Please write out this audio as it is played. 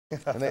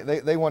And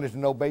they wanted to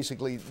know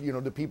basically, you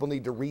know, do people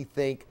need to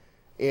rethink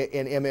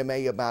in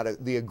MMA about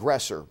the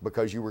aggressor,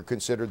 because you were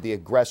considered the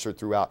aggressor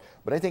throughout.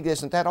 But I think,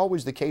 isn't that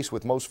always the case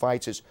with most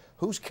fights, is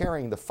who's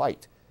carrying the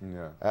fight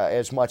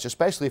as much,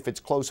 especially if it's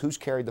close, who's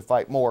carried the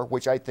fight more,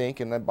 which I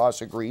think, and then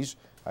Boss agrees,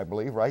 I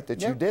believe, right,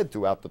 that you did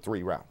throughout the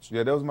 3 rounds.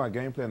 Yeah, that was my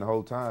game plan the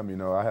whole time. You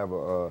know, I have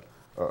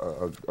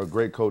a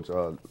great coach,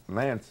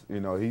 Lance.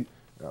 You know,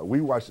 we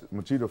watched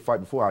Machida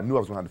fight before. I knew I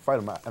was going to have to fight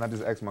him, and I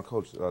just asked my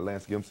coach,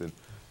 Lance Gibson,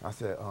 I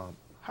said,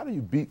 how do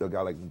you beat a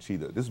guy like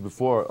Machida? This is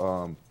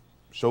before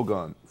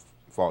Shogun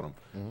fought him,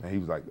 and he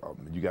was like,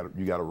 you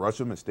got to rush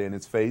him and stay in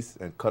his face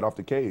and cut off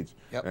the cage.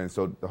 And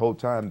so the whole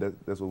time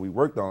that's what we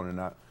worked on,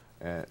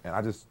 and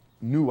I just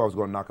knew I was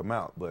going to knock him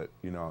out, but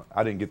you know,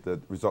 I didn't get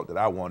the result that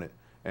I wanted,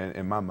 and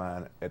in my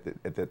mind at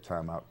that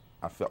time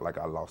I felt like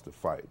I lost the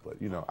fight.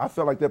 But you know, I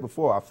felt like that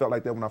before. I felt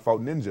like that when I fought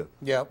Ninja.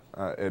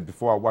 And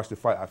before I watched the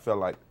fight, I felt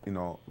like, you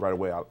know, right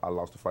away I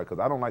lost the fight, because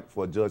I don't like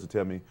for a judge to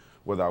tell me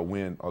whether I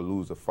win or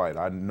lose a fight.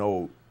 I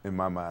know in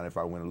my mind if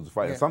I win or lose a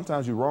fight. And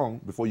sometimes you're wrong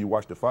before you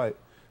watch the fight,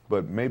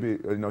 but maybe,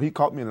 you know, he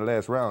caught me in the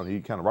last round. He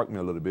kind of rocked me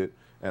a little bit,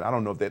 and I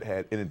don't know if that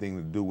had anything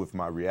to do with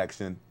my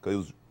reaction, because it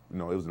was, you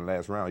know, it was in the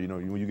last round. You know,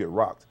 when you get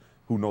rocked,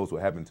 who knows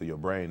what happened to your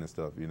brain and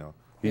stuff, you know.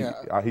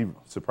 He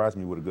surprised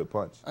me with a good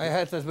punch. I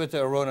had that with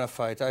the Arona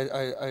fight.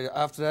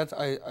 After that,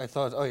 I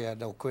thought, oh yeah,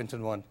 no,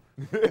 Quinton won.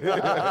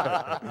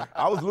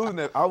 I was losing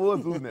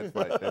that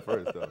fight at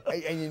first, though.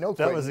 And you know,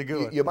 that was a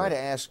good one. You might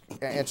have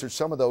answered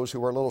some of those who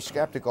were a little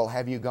skeptical,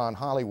 have you gone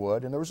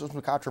Hollywood? And there was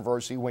some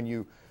controversy when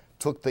you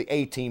took the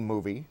A-Team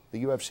movie.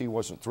 The UFC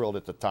wasn't thrilled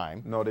at the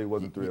time. No, they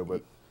wasn't thrilled.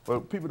 But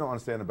what people don't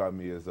understand about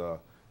me is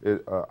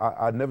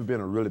I've never been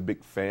a really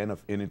big fan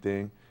of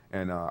anything.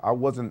 And I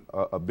wasn't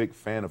a big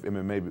fan of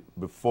MMA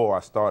before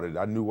I started.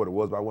 I knew what it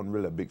was, but I wasn't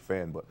really a big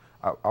fan. But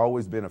I've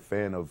always been a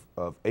fan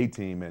of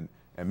A-Team and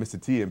Mr.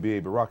 T and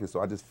B.A. Baraka, so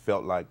I just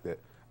felt like that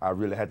I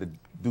really had to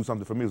do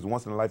something for me. It was a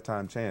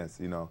once-in-a-lifetime chance,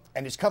 you know.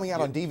 And it's coming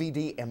out on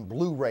DVD and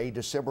Blu-ray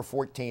December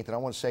 14th, and I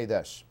want to say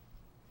this.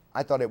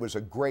 I thought it was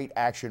a great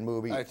action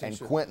movie, and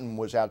Quinton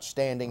was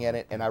outstanding in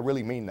it, and I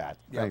really mean that.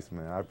 Thanks,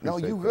 man. I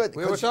appreciate you good.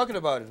 We were talking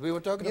about it. We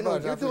were talking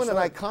about it. You're doing an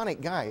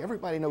iconic guy.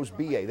 Everybody knows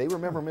B.A. They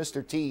remember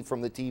Mr. T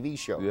from the TV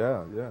show.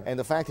 Yeah. And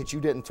the fact that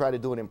you didn't try to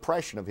do an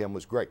impression of him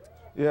was great.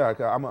 Yeah,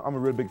 I'm a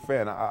really big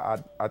fan.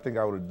 I think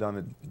I would have done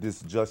it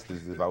this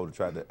justice if I would have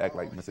tried to act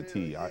like Mr.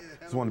 T. I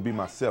just want to be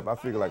myself. I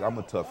figure like I'm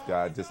a tough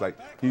guy, just like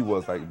he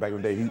was. Like back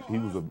in the day, he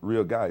was a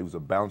real guy. He was a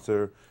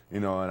bouncer,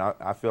 you know, and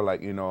I feel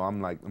like, you know,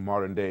 I'm like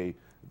modern day,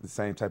 the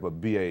same type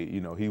of BA,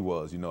 you know, he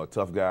was, you know, a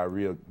tough guy, a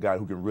real guy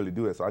who can really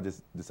do it. So I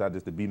just decided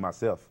just to be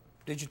myself.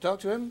 Did you talk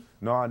to him?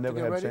 No, I never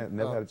had a chance.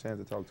 Never had a chance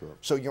to talk to him.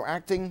 So you're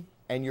acting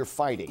and you're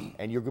fighting,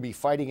 and you're going to be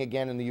fighting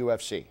again in the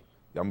UFC.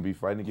 I'm going to be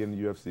fighting again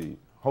in the UFC.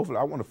 Hopefully,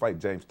 I want to fight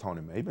James Toney,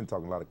 man. He's been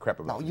talking a lot of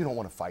crap about me. No, you don't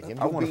want to fight him.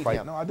 I want to fight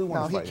him. No, I do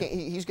want to fight him.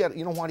 He's got,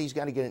 you know what? He's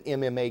got to get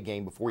an MMA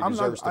game before he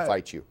deserves to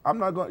fight you. I'm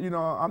not going. You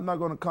know, I'm not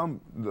going to come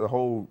the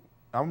whole.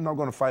 I'm not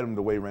going to fight him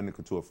the way Randy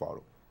Couture fought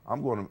him.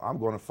 I'm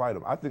going to fight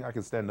him. I think I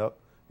can stand up.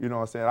 You know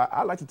what I'm saying?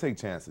 I like to take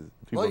chances.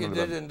 Well, you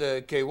did in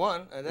the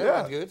K1, and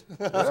that went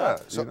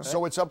good.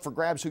 So it's up for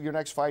grabs who your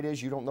next fight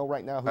is? You don't know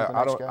right now who the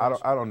next guy is?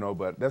 I don't know,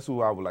 but that's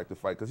who I would like to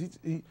fight, because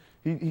he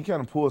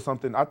kind of pulled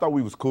something. I thought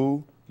we was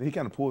cool. He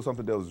kind of pulled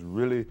something that was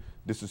really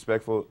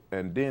disrespectful,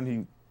 and then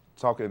he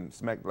talking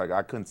smack like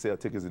I couldn't sell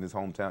tickets in his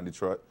hometown,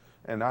 Detroit,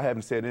 and I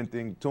haven't said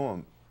anything to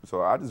him.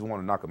 So I just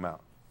want to knock him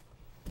out.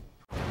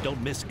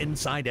 Don't miss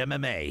Inside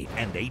MMA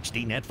and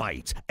HDNet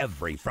Fights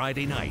every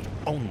Friday night,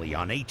 only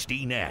on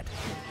HDNet.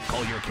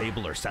 Call your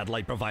cable or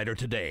satellite provider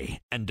today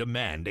and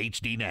demand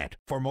HDNet.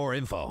 For more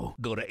info,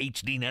 go to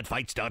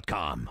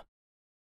hdnetfights.com.